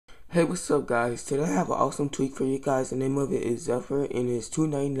Hey, what's up guys? Today I have an awesome tweak for you guys. The name of it is Zephyr and it's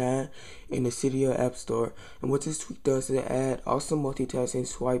 $2.99 in the Cydia App Store. And what this tweak does is it add awesome multitasking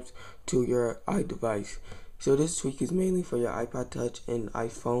swipes to your iDevice. So this tweak is mainly for your iPod Touch and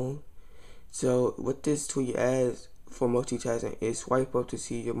iPhone. So what this tweak adds for multitasking is swipe up to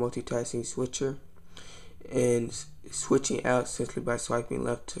see your multitasking switcher and switching out simply by swiping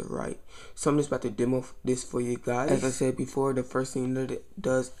left to right. So I'm just about to demo this for you guys. As I said before, the first thing that it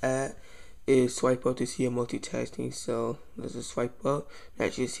does add is swipe up to see a multitasking. So let's just swipe up.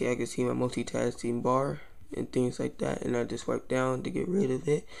 As you see, I can see my multitasking bar and things like that, and I just swipe down to get rid of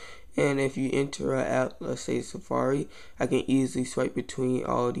it. And if you enter an app, let's say Safari, I can easily swipe between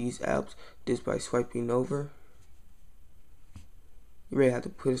all these apps just by swiping over. You really have to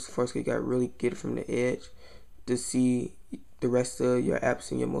put this first, you gotta really get it from the edge to see the rest of your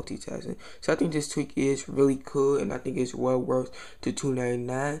apps and your multitasking. So I think this tweak is really cool, and I think it's well worth the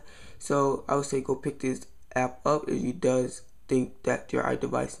 $2.99. So I would say go pick this app up if you does think that your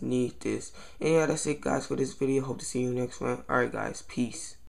iDevice needs this. And yeah, that's it guys for this video. Hope to see you next one. Alright guys, peace.